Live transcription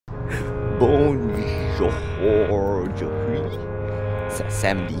Bonjour, it's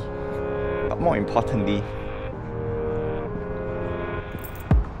assembly, but more importantly,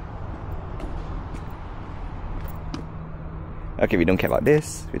 okay, we don't care about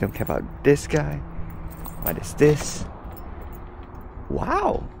this, we don't care about this guy. What is this?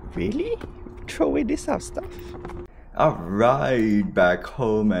 Wow, really? Throw away this sort of stuff? Alright, back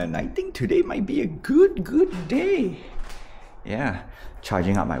home, and I think today might be a good day. Yeah,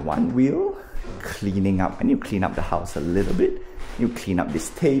 charging up my one wheel, cleaning up. I need to clean up the house a little bit. I need to clean up this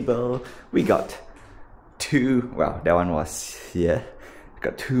table. We got two, well, that one was here.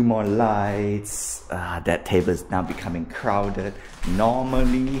 Got two more lights. That table is now becoming crowded.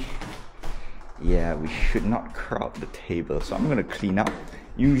 Normally, yeah, we should not crowd the table, so I'm gonna clean up.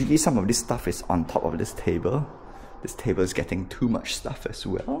 Usually some of this stuff is on top of this table. This table is getting too much stuff as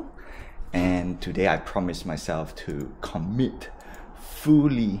well. And today I promised myself to commit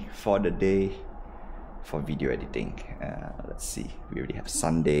fully for the day for video editing. Let's see, we already have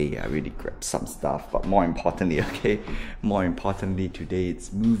Sunday. I already grabbed some stuff, but more importantly, today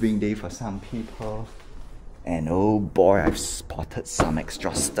it's moving day for some people. And oh boy, I've spotted some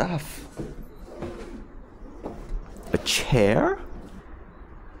extra stuff. A chair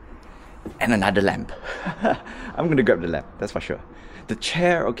and another lamp. I'm gonna grab the lamp, that's for sure. The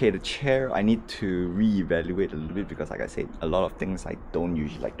chair, okay, the chair I need to re-evaluate a little bit because, like I said, a lot of things I don't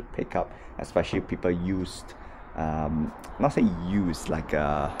usually like to pick up, especially if people used, not say used, like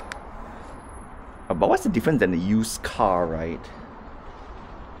but what's the difference than a used car, right?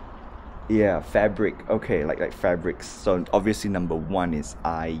 Yeah, fabric, okay, like fabrics. So obviously number one is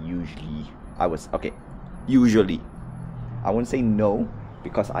usually, I won't say no,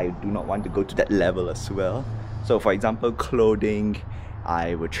 because I do not want to go to that level as well. So for example, clothing,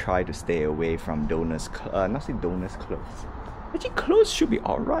 I would try to stay away from donors, not say donors clothes. Actually, clothes should be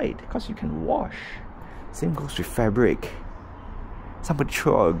alright, because you can wash. Same goes with fabric. Somebody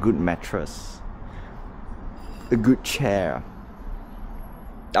throw out a good mattress, a good chair.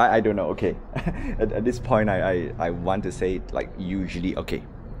 I don't know, okay. at this point, I want to say, like, usually, okay.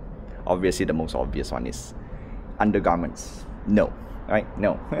 Obviously, the most obvious one is undergarments. No. Right?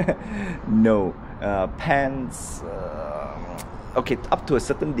 No. No. Pants, okay, up to a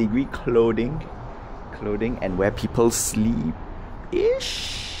certain degree, clothing and where people sleep-ish.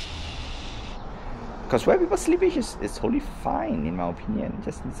 Because where people sleep-ish is totally fine, in my opinion.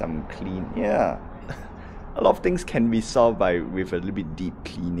 Just need some clean, yeah. A lot of things can be solved with a little bit deep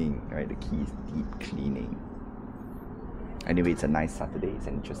cleaning, right? The key is deep cleaning. Anyway, it's a nice Saturday. It's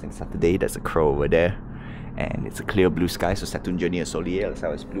an interesting Saturday. There's a crow over there. And it's a clear blue sky, so c'est une journée ensoleillée,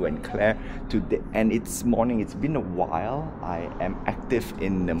 so it's blue and clear today. And it's morning. It's been a while. I am active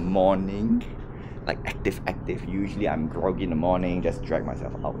in the morning, like active. Usually I'm groggy in the morning, just drag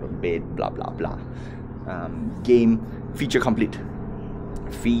myself out of bed, blah blah blah. Game feature complete.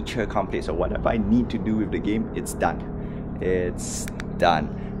 So whatever I need to do with the game, it's done.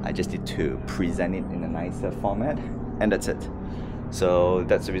 I just need to present it in a nicer format, and that's it. So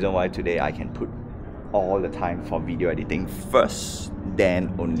that's the reason why today I can put all the time for video editing first,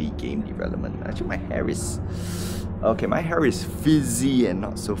 then only game development. Actually, my hair is fizzy and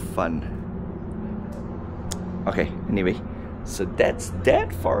not so fun. Okay, anyway, so that's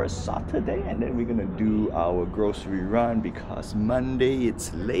that for a Saturday, and then we're gonna do our grocery run because Monday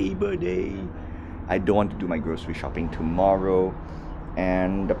it's Labor Day. I don't want to do my grocery shopping tomorrow,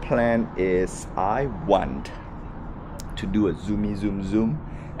 and the plan is I want to do a zoom,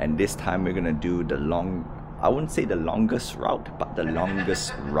 and this time we're gonna do I wouldn't say the longest route, but the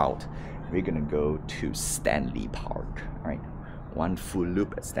longest route. We're gonna go to Stanley Park, right? One full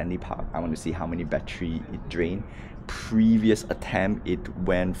loop at Stanley Park. I want to see how many battery it drained. Previous attempt, it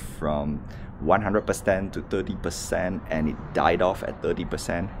went from 100% to 30%, and it died off at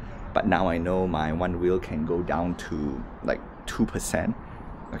 30%. But now I know my one wheel can go down to like 2%.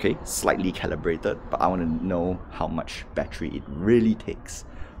 Okay, slightly calibrated, but I want to know how much battery it really takes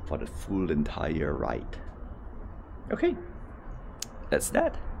for the full entire ride. Okay, that's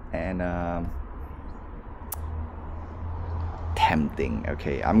that. And tempting.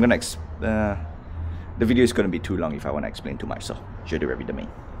 Okay, I'm gonna the video is gonna be too long if I want to explain too much, so je dirais vite demain.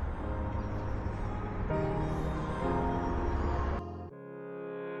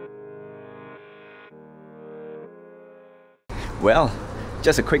 Well,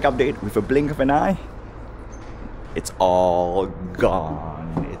 just a quick update with a blink of an eye. It's all gone.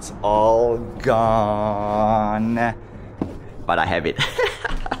 It's all gone. But I have it.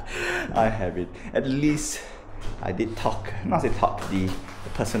 I have it. At least I did talk. Not say talk. The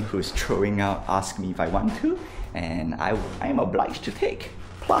person who's throwing out asked me if I want to, and I am obliged to take.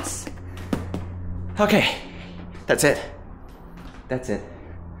 Plus, Okay, that's it. That's it.